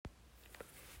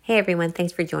Hey everyone,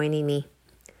 thanks for joining me.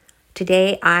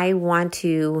 Today I want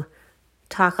to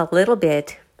talk a little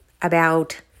bit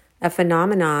about a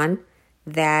phenomenon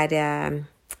that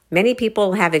many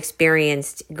people have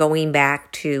experienced going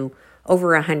back to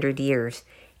over 100 years.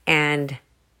 And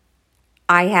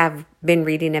I have been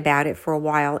reading about it for a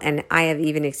while, and I have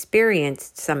even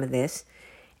experienced some of this.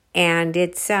 And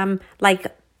it's like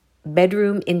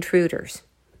bedroom intruders.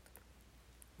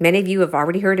 Many of you have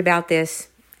already heard about this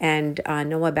and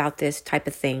know about this type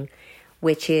of thing,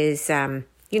 which is,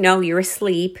 you're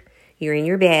asleep, you're in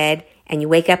your bed, and you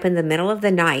wake up in the middle of the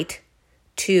night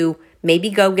to maybe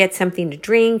go get something to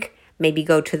drink, maybe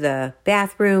go to the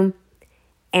bathroom,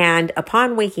 and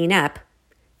upon waking up,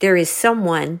 there is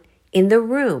someone in the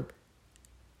room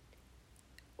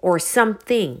or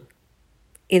something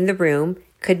in the room.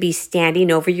 Could be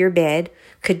standing over your bed,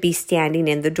 could be standing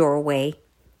in the doorway,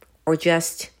 or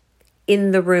just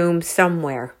in the room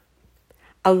somewhere.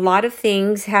 A lot of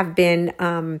things have been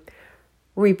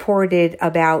reported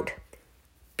about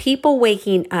people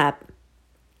waking up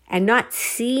and not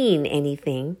seeing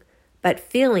anything, but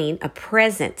feeling a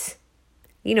presence.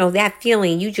 You know, that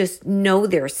feeling, you just know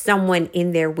there's someone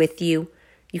in there with you.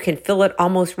 You can feel it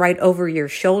almost right over your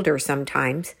shoulder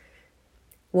sometimes.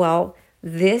 Well,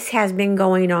 this has been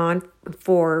going on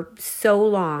for so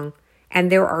long,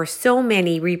 and there are so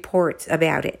many reports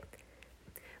about it.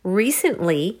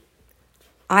 Recently,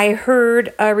 I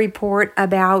heard a report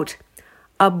about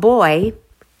a boy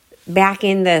back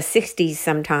in the 60s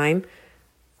sometime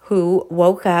who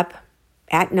woke up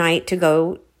at night to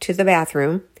go to the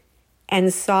bathroom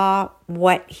and saw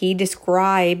what he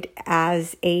described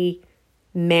as a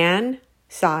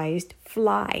man-sized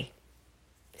fly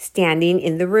standing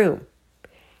in the room.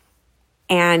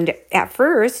 And at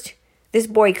first, this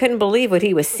boy couldn't believe what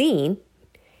he was seeing,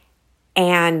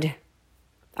 and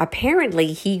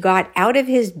apparently, he got out of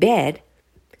his bed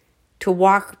to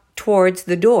walk towards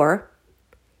the door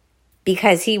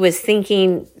because he was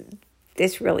thinking,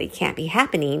 this really can't be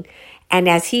happening. And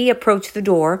as he approached the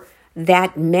door,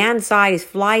 that man-sized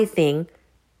fly thing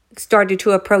started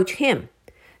to approach him.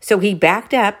 So he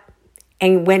backed up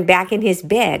and went back in his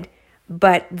bed,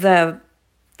 but the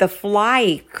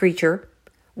fly creature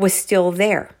was still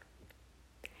there.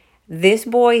 This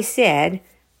boy said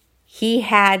he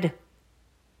had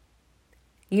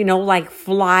like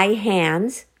fly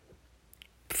hands,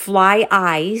 fly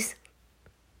eyes,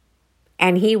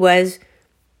 and he was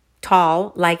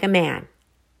tall like a man.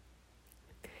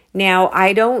 Now,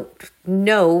 I don't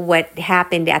know what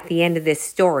happened at the end of this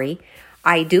story.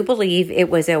 I do believe it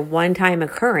was a one-time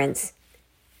occurrence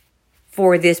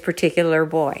for this particular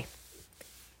boy.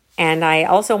 And I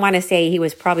also want to say he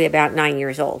was probably about 9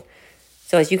 years old.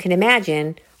 So as you can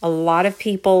imagine, a lot of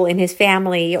people in his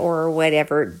family or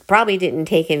whatever probably didn't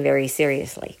take him very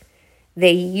seriously.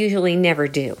 They usually never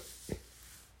do.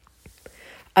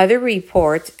 Other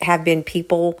reports have been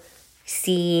people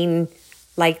seeing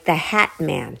like the Hat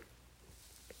Man.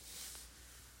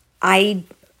 I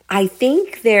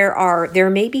think there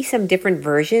may be some different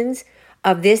versions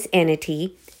of this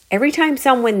entity. Every time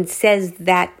someone says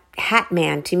that Hat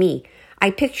Man to me, I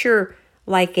picture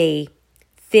like a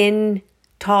thin,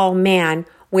 tall man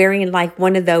wearing like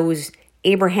one of those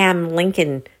Abraham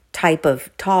Lincoln type of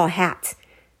tall hats.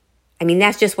 I mean,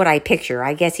 that's just what I picture.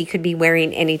 I guess he could be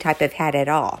wearing any type of hat at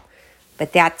all.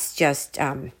 But that's just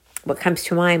what comes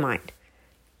to my mind.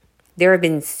 There have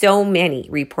been so many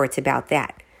reports about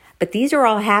that. But these are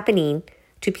all happening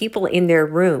to people in their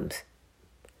rooms.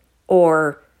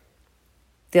 Or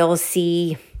they'll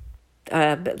see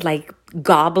like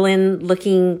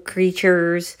goblin-looking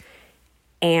creatures,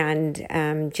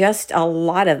 and just a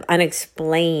lot of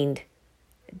unexplained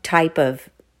type of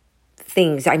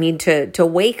things. I mean, to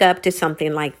wake up to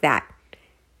something like that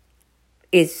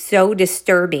is so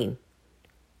disturbing.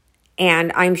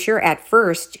 And I'm sure at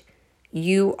first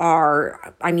upon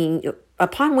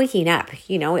waking up,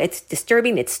 it's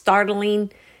disturbing, it's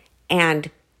startling. And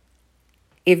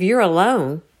if you're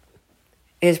alone,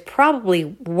 it's probably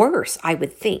worse, I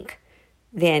would think,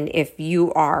 than if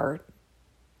you are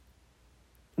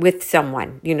with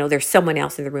someone, there's someone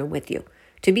else in the room with you.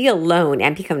 To be alone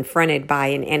and be confronted by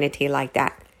an entity like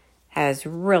that has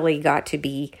really got to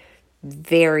be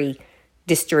very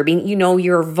disturbing.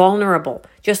 You're vulnerable.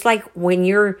 Just like when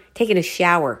you're taking a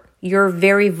shower, you're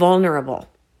very vulnerable.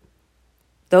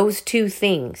 Those two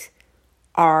things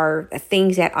are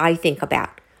things that I think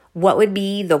about. What would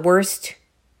be the worst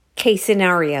case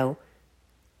scenario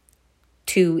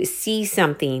to see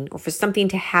something or for something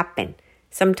to happen,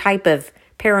 some type of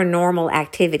paranormal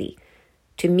activity?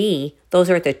 To me, those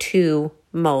are the two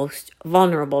most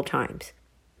vulnerable times.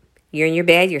 You're in your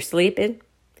bed, you're sleeping,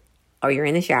 or you're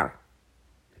in the shower.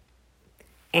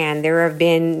 And there have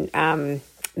been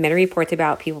many reports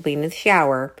about people being in the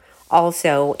shower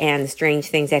also, and strange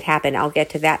things that happen. I'll get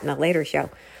to that in a later show.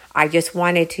 I just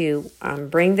wanted to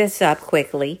bring this up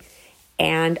quickly.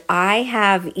 And I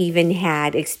have even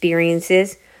had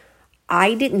experiences.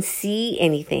 I didn't see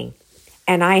anything.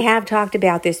 And I have talked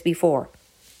about this before.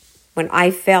 When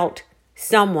I felt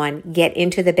someone get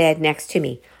into the bed next to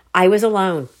me, I was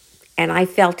alone and I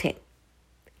felt it.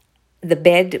 The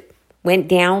bed went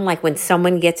down like when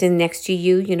someone gets in next to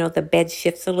you, the bed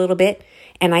shifts a little bit.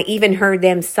 And I even heard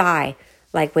them sigh,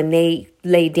 like when they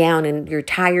lay down and you're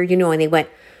tired, and they went,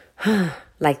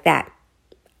 like that.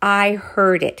 I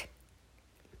heard it.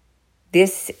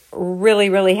 This really,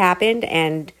 really happened,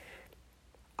 and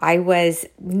I was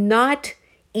not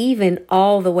even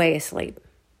all the way asleep.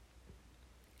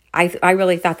 I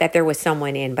really thought that there was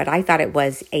someone in, but I thought it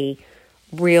was a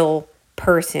real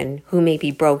person who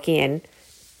maybe broke in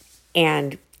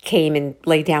and came and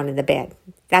lay down in the bed.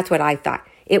 That's what I thought.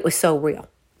 It was so real.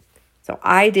 So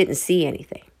I didn't see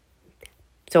anything.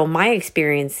 So my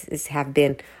experiences have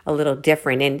been a little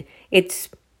different, and it's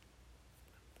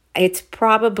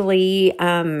probably,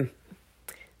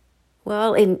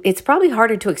 it's probably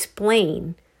harder to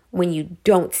explain when you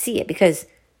don't see it, because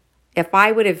if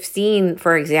I would have seen,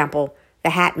 for example,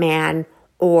 the Hat Man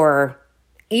or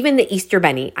even the Easter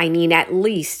Bunny, at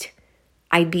least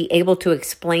I'd be able to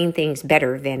explain things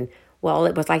better than,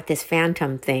 it was like this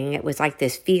phantom thing. It was like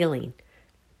this feeling.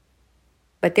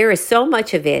 But there is so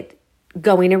much of it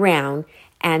going around,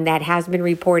 and that has been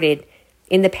reported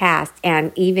in the past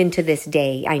and even to this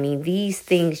day. These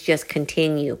things just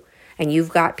continue. And you've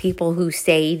got people who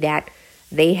say that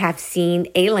they have seen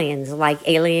aliens, like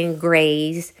alien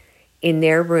grays, in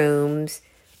their rooms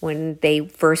when they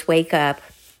first wake up.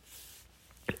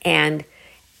 And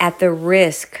at the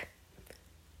risk,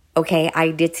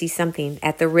 I did see something.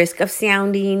 At the risk of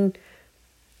sounding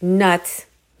nuts,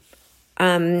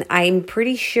 I'm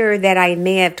pretty sure that I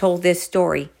may have told this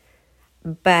story,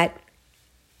 but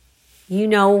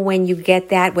when you get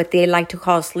that, what they like to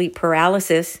call sleep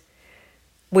paralysis,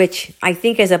 which I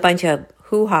think is a bunch of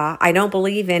hoo-ha. I don't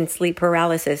believe in sleep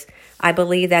paralysis. I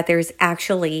believe that there's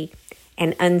actually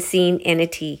an unseen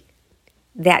entity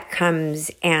that comes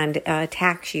and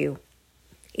attacks you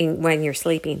when you're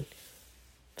sleeping.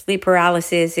 Sleep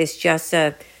paralysis is just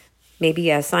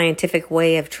maybe a scientific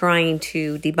way of trying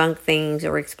to debunk things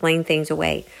or explain things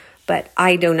away. But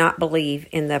I do not believe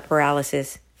in the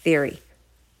paralysis theory.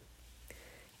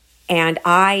 And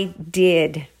I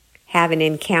did have an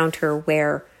encounter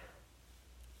where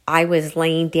I was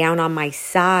laying down on my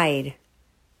side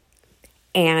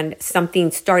and something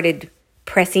started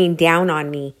pressing down on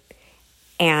me.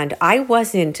 And I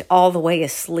wasn't all the way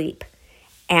asleep.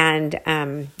 And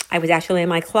I was actually in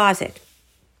my closet.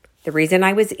 The reason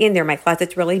I was in there, my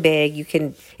closet's really big.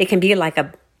 It can be like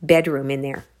a bedroom in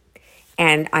there.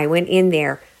 And I went in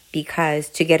there because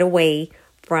to get away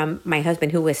from my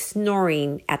husband, who was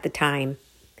snoring at the time.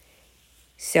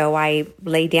 So I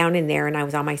lay down in there and I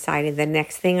was on my side. And the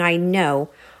next thing I know,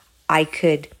 I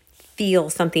could feel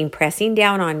something pressing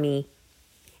down on me.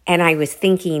 And I was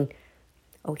thinking,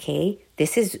 okay,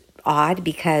 this is odd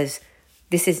because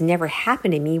this has never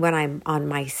happened to me when I'm on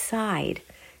my side,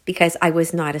 because I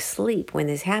was not asleep when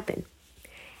this happened.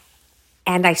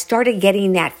 And I started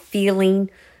getting that feeling,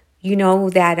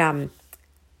 that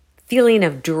feeling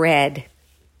of dread.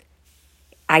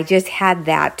 I just had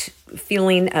that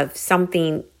feeling of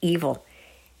something evil.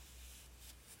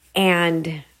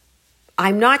 And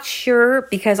I'm not sure,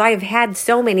 because I've had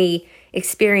so many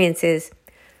experiences,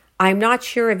 I'm not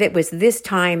sure if it was this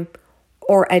time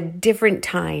or a different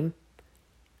time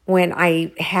when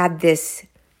I had this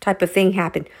type of thing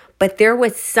happen. But there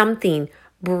was something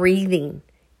breathing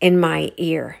in my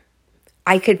ear.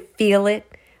 I could feel it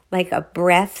like a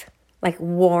breath, like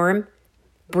warm,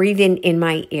 breathing in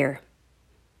my ear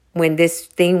when this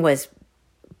thing was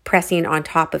pressing on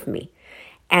top of me.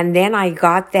 And then I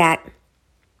got that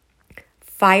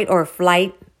fight or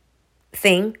flight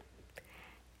thing.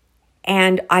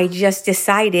 And I just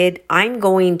decided I'm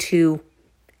going to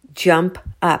jump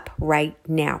up right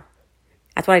now.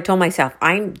 That's what I told myself.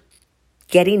 I'm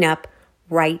getting up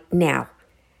right now.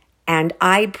 And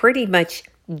I pretty much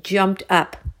jumped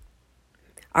up.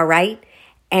 All right?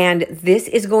 And this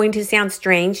is going to sound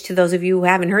strange to those of you who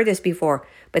haven't heard this before,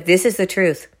 but this is the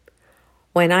truth.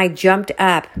 When I jumped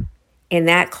up in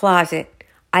that closet,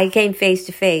 I came face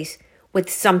to face with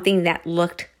something that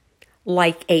looked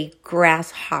like a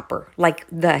grasshopper. Like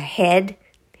the head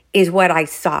is what I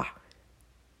saw.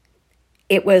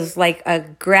 it was like a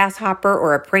grasshopper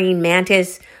or a praying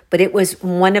mantis, but it was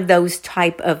one of those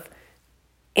type of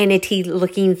entity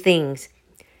looking things.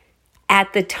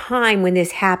 At the time when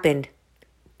this happened,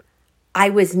 I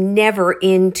was never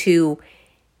into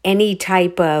any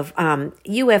type of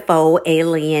UFO,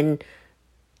 alien,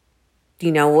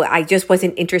 I just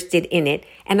wasn't interested in it.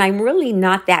 And I'm really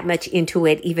not that much into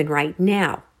it even right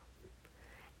now.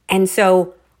 And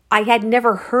so I had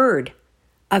never heard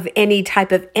of any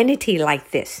type of entity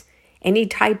like this, any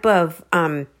type of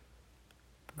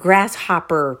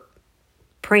grasshopper,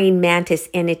 praying mantis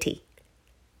entity.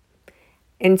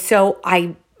 And so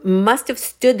I must have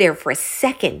stood there for a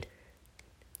second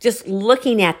just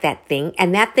looking at that thing,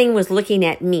 and that thing was looking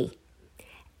at me.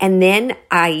 And then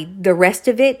the rest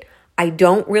of it, I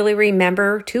don't really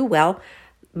remember too well,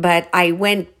 but I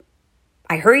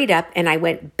hurried up and I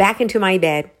went back into my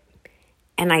bed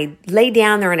and I lay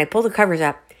down there and I pulled the covers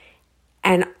up,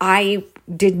 and I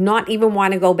did not even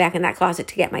want to go back in that closet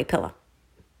to get my pillow.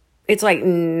 It's like,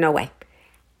 no way.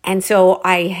 And so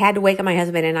I had to wake up my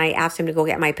husband and I asked him to go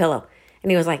get my pillow. And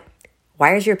he was like,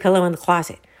 why is your pillow in the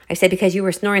closet? I said, because you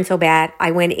were snoring so bad, I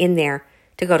went in there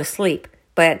to go to sleep,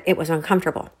 but it was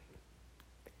uncomfortable.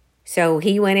 So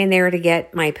he went in there to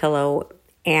get my pillow,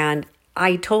 and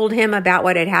I told him about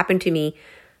what had happened to me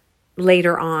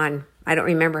later on. I don't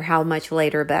remember how much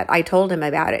later, but I told him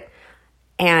about it.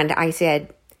 And I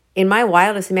said, in my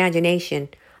wildest imagination,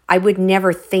 I would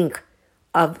never think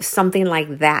of something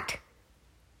like that,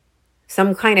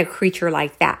 some kind of creature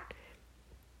like that.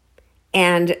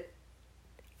 And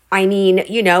I mean,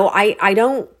 I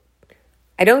don't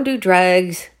do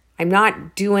drugs. I'm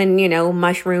not doing,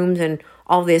 mushrooms and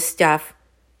all this stuff.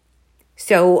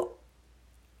 So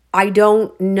I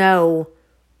don't know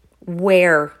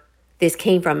where this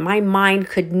came from. My mind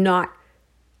could not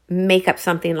make up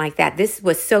something like that. This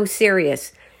was so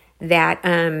serious that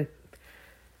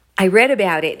I read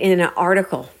about it in an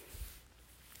article,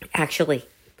 actually,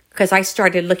 because I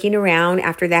started looking around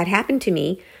after that happened to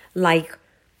me, like,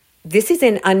 this is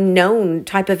an unknown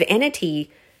type of entity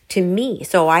to me.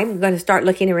 So I'm going to start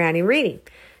looking around and reading.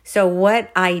 So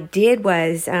what I did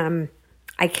was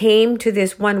I came to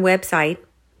this one website.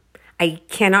 I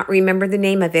cannot remember the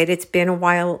name of it. It's been a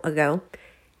while ago.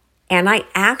 And I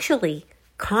actually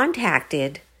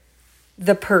contacted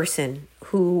the person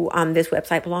who this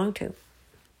website belonged to.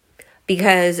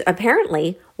 Because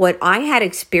apparently what I had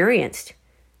experienced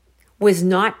was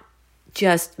not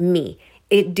just me.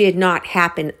 It did not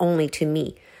happen only to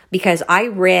me, because I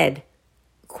read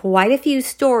quite a few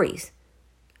stories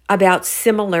about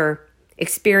similar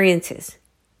experiences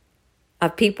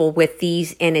of people with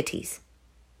these entities.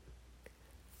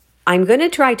 I'm going to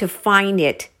try to find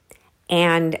it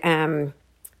and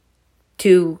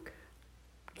to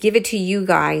give it to you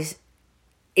guys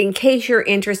in case you're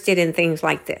interested in things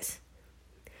like this.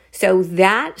 So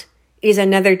that is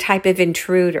another type of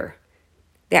intruder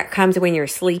that comes when you're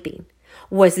sleeping.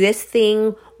 Was this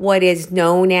thing what is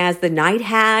known as the night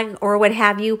hag or what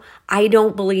have you? I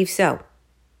don't believe so.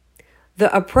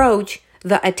 The approach,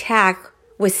 the attack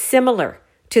was similar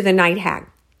to the night hag,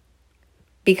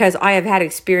 because I have had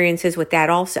experiences with that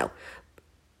also.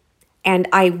 And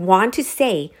I want to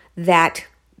say that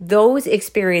those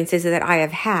experiences that I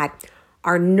have had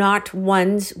are not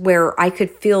ones where I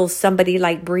could feel somebody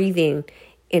like breathing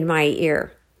in my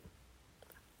ear.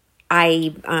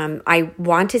 I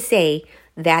want to say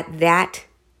that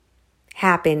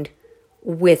happened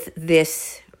with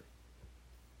this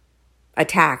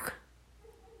attack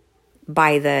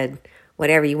by the,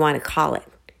 whatever you want to call it.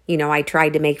 I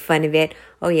tried to make fun of it.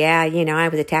 Oh yeah, I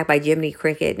was attacked by Jiminy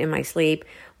Cricket in my sleep.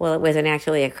 Well, it wasn't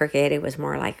actually a cricket. It was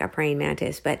more like a praying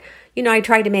mantis. But, I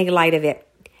tried to make light of it.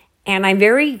 And I'm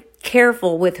very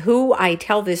careful with who I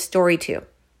tell this story to.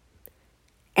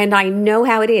 And I know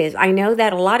how it is. I know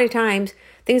that a lot of times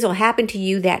things will happen to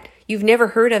you that you've never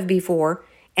heard of before.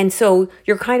 And so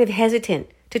you're kind of hesitant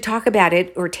to talk about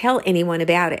it or tell anyone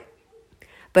about it.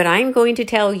 But I'm going to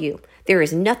tell you, there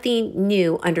is nothing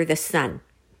new under the sun.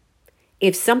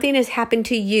 If something has happened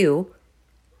to you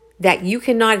that you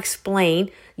cannot explain,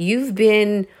 you've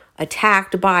been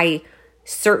attacked by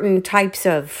certain types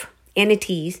of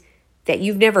entities that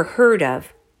you've never heard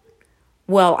of,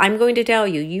 well, I'm going to tell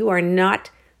you, you are not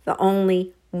the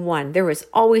only one. There is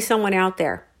always someone out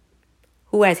there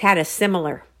who has had a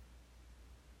similar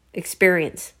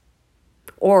experience,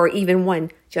 or even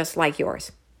one just like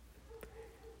yours.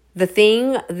 The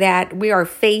thing that we are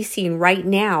facing right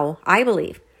now, I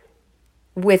believe,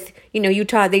 with,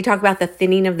 they talk about the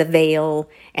thinning of the veil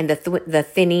and the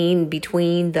thinning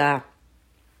between the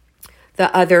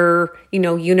other,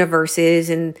 universes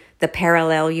and the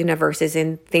parallel universes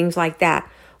and things like that.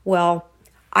 Well,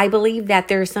 I believe that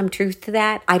there's some truth to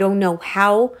that. I don't know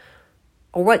how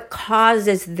or what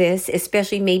causes this,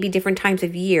 especially maybe different times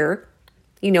of year.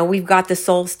 You know, we've got the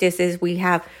solstices, we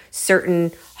have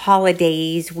certain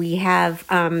holidays, we have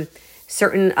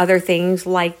certain other things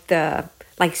like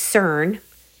CERN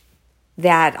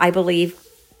that I believe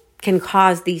can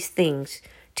cause these things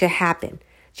to happen.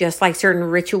 Just like certain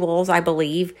rituals, I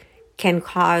believe, can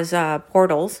cause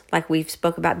portals, like we've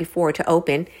spoke about before, to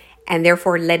open, and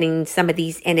therefore letting some of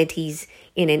these entities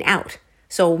in and out.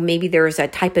 So maybe there's a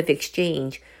type of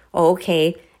exchange. Oh,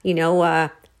 okay, you know,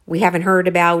 we haven't heard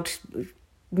about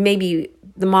maybe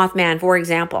the Mothman, for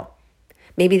example.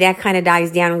 Maybe that kind of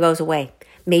dies down and goes away.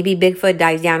 Maybe Bigfoot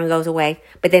dies down and goes away.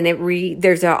 But then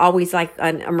there's always like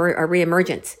a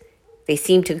reemergence. They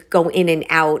seem to go in and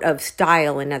out of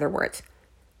style, in other words.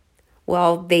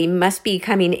 Well, they must be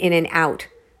coming in and out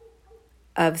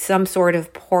of some sort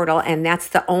of portal, and that's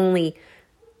the only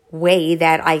way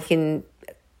that I can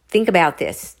think about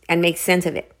this and make sense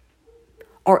of it.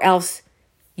 Or else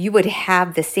you would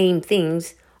have the same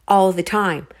things all the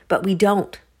time, but we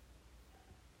don't.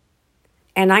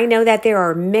 And I know that there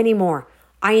are many more.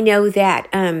 I know that,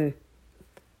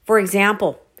 for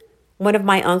example, one of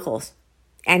my uncles,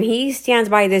 and he stands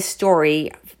by this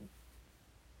story.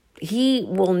 He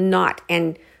will not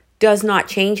and does not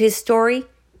change his story.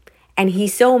 And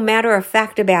he's so matter of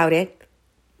fact about it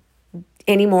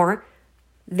anymore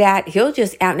that he'll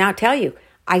just out and out tell you.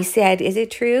 I said, is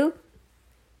it true?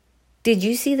 Did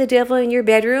you see the devil in your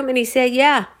bedroom? And he said,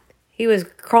 yeah, he was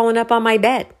crawling up on my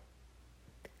bed.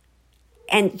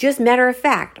 And just matter of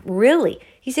fact, really?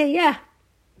 He said, yeah.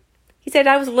 He said,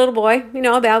 I was a little boy, you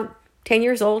know, about 10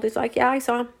 years old. It's like, yeah, I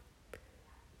saw him.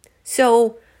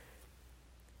 So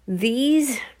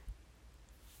these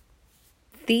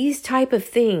type of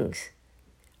things,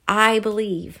 I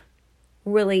believe,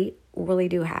 really, really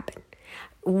do happen.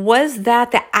 Was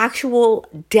that the actual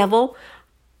devil?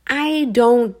 I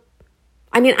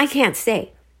can't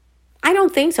say. I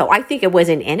don't think so. I think it was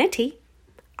an entity.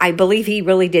 I believe he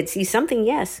really did see something,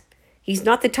 yes. He's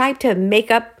not the type to make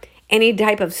up any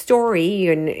type of story,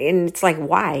 and it's like,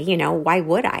 why? You know, why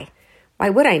would I? Why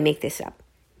would I make this up?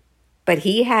 But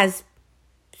he has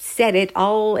said it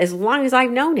all as long as I've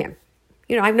known him.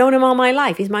 You know, I've known him all my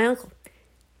life. He's my uncle.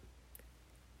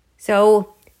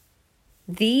 So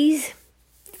these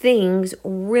things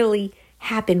really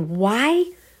happen. Why?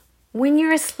 When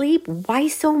you're asleep, why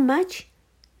so much?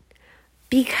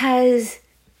 Because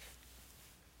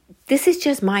this is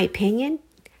just my opinion.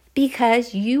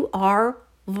 Because you are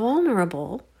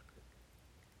vulnerable.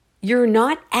 You're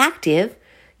not active.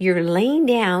 You're laying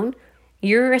down.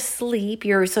 You're asleep.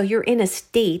 So you're in a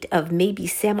state of maybe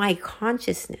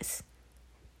semi-consciousness.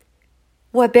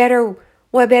 What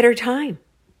better time?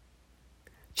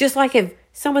 Just like if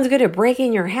someone's going to break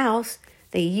in your house,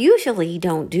 they usually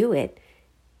don't do it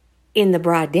in the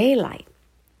broad daylight.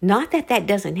 Not that that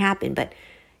doesn't happen, but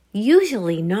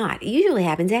usually not. It usually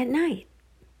happens at night.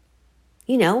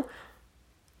 You know,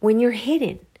 when you're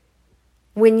hidden,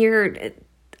 when you're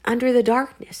under the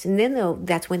darkness, and then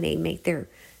that's when they make their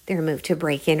move to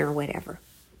break in or whatever.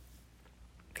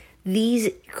 These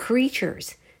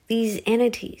creatures, these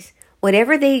entities,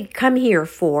 whatever they come here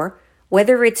for,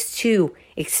 whether it's to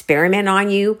experiment on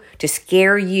you, to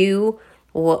scare you,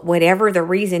 whatever the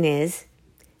reason is,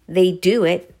 they do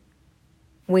it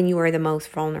when you are the most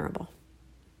vulnerable.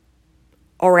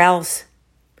 Or else,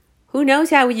 who knows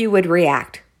how you would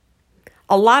react?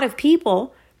 A lot of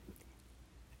people,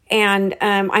 and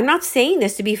I'm not saying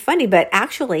this to be funny, but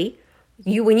actually,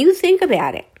 when you think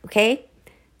about it, okay,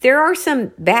 there are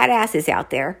some badasses out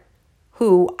there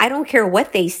who, I don't care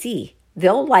what they see,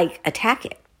 they'll attack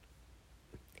it.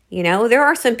 You know, there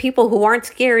are some people who aren't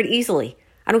scared easily.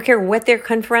 I don't care what they're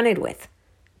confronted with.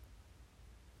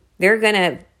 They're going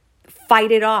to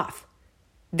fight it off.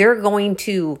 They're going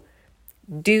to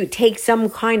take some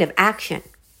kind of action.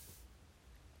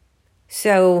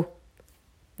 So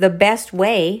the best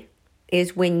way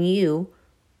is when you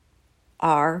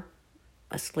are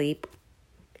asleep,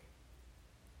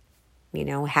 you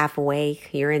know, half awake,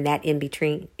 you're in that in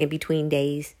between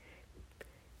days.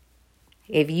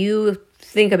 If you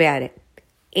think about it,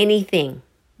 anything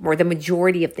or the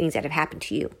majority of things that have happened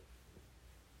to you,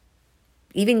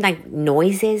 even like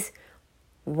noises,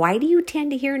 why do you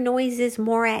tend to hear noises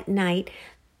more at night?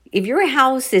 If your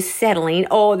house is settling,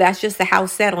 oh, that's just the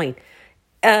house settling.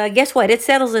 Guess what? It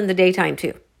settles in the daytime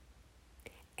too.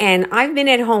 And I've been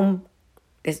at home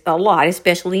a lot,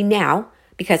 especially now,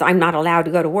 because I'm not allowed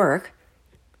to go to work.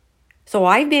 So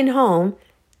I've been home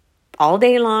all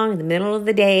day long, in the middle of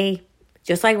the day,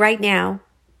 just like right now.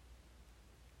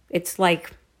 It's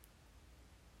like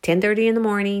 10:30 in the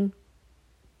morning,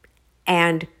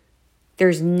 and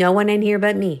there's no one in here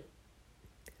but me.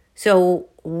 So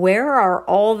where are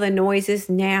all the noises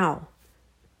now?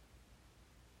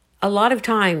 A lot of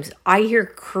times I hear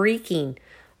creaking,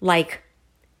 like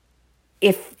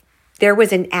if there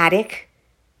was an attic,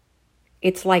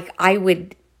 it's like I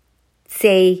would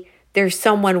say there's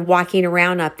someone walking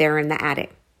around up there in the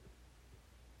attic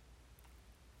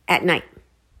at night.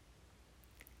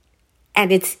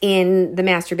 And it's in the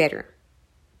master bedroom.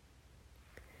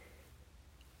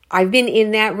 I've been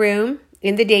in that room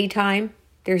in the daytime.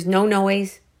 There's no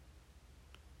noise.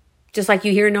 Just like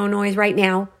you hear no noise right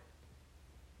now.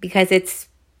 Because it's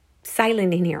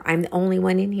silent in here. I'm the only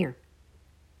one in here.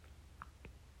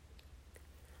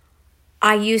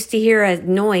 I used to hear a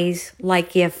noise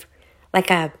like a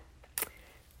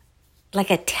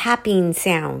tapping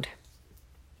sound.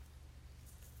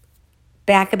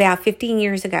 Back about 15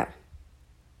 years ago.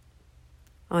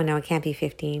 Oh no, it can't be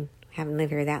 15. I haven't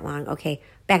lived here that long. Okay,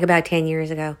 back about 10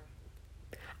 years ago.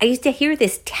 I used to hear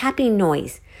this tapping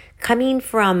noise coming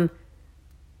from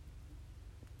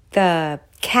the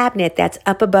cabinet that's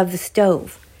up above the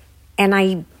stove. And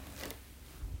I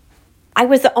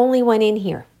was the only one in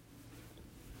here.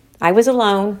 I was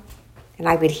alone, and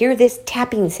I would hear this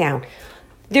tapping sound.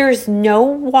 There's no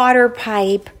water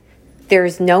pipe.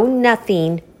 There's no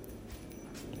nothing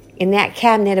in that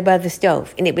cabinet above the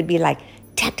stove. And it would be like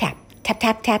tap, tap, tap,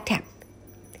 tap, tap, tap.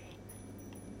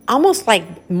 Almost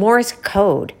like Morse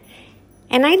code.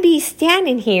 And I'd be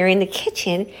standing here in the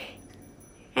kitchen,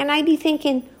 and I'd be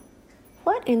thinking,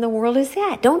 what in the world is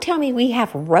that? Don't tell me we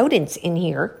have rodents in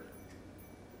here,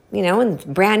 in a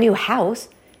brand new house.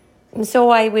 And so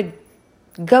I would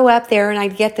go up there and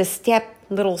I'd get the step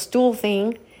little stool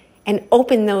thing and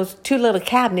open those two little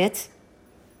cabinets.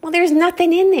 Well, there's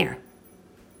nothing in there.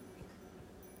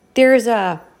 There's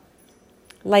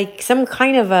some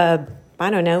kind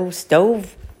of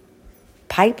stove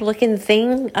pipe looking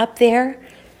thing up there.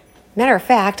 Matter of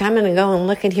fact, I'm going to go and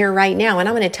look in here right now, and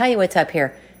I'm going to tell you what's up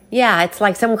here. Yeah, it's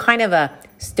like some kind of a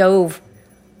stove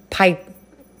pipe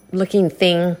looking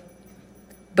thing,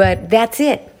 but that's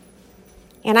it.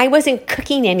 And I wasn't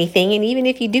cooking anything, and even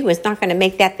if you do, it's not going to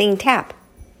make that thing tap.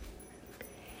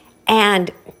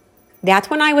 And that's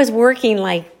when I was working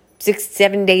like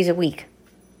 6-7 days a week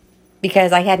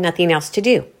because I had nothing else to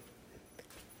do.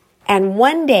 And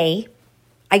one day,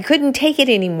 I couldn't take it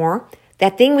anymore.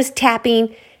 That thing was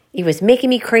tapping. It was making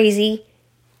me crazy.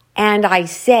 And I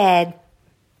said,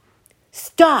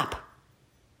 stop.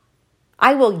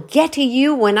 I will get to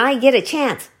you when I get a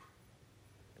chance.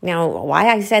 Now, why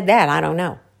I said that, I don't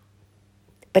know.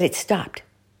 But it stopped.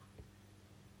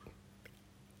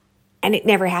 And it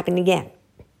never happened again.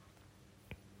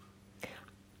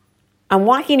 I'm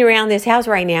walking around this house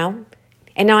right now,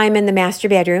 and now I'm in the master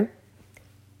bedroom.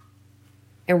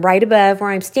 And right above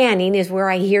where I'm standing is where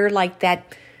I hear like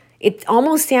that. It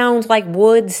almost sounds like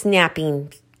wood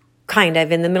snapping, kind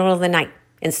of, in the middle of the night.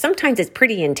 And sometimes it's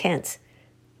pretty intense.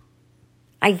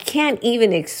 I can't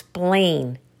even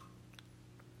explain,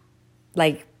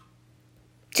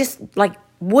 just like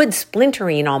wood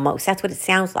splintering almost. That's what it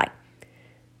sounds like.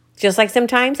 Just like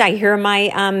sometimes I hear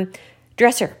my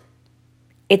dresser.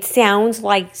 It sounds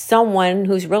like someone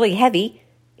who's really heavy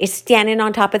is standing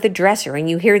on top of the dresser, and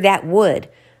you hear that wood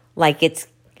like it's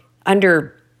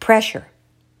under pressure.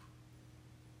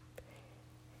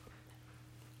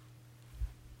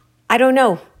 I don't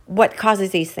know what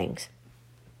causes these things.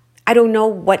 I don't know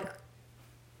what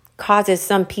causes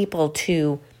some people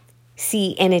to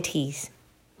see entities.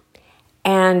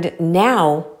 And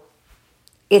now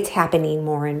it's happening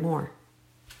more and more.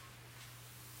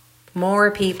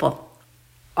 More people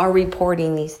are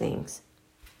reporting these things.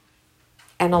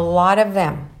 And a lot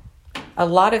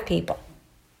of people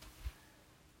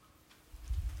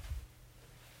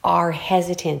are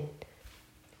hesitant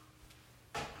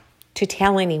to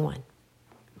tell anyone.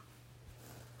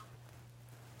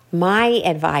 My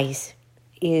advice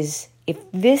is, if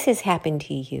this has happened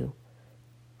to you,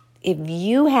 if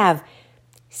you have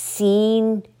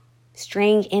seen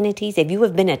strange entities, if you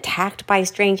have been attacked by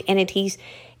strange entities,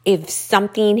 if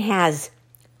something has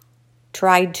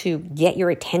tried to get your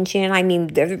attention, I mean,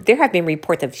 there have been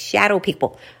reports of shadow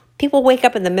people. People wake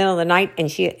up in the middle of the night and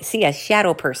see a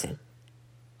shadow person.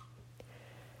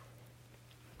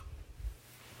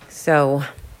 So,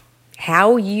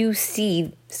 how you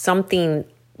see something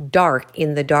dark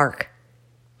in the dark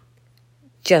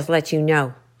just let you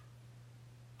know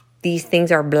these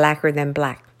things are blacker than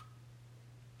black.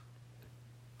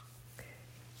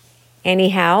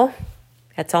 Anyhow,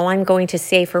 That's all I'm going to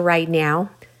say for right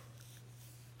now.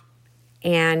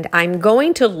 And I'm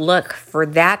going to look for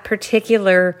that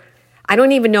particular, I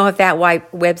don't even know if that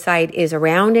website is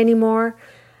around anymore.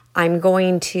 I'm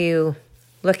going to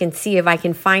look and see if I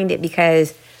can find it,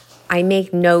 because I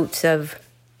make notes of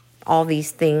all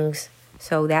these things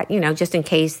so that, just in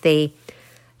case the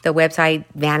website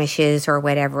vanishes or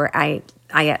whatever, I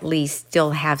at least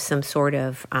still have some sort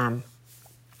of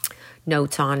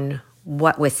notes on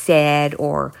what was said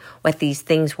or what these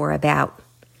things were about.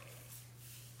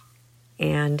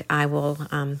 And I will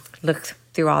look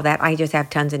through all that. I just have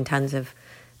tons and tons of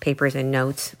papers and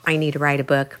notes. I need to write a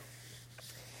book.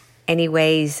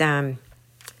 Anyways,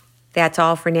 that's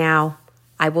all for now.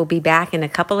 I will be back in a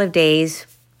couple of days.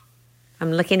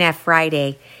 I'm looking at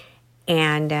Friday.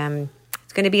 And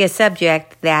it's going to be a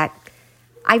subject that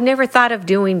I've never thought of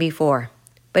doing before.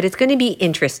 But it's going to be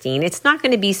interesting. It's not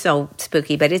going to be so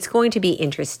spooky, but it's going to be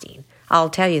interesting. I'll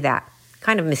tell you that.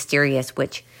 Kind of mysterious,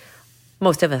 which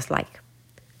most of us like.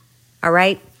 All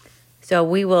right? So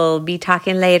we will be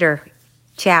talking later.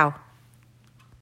 Ciao.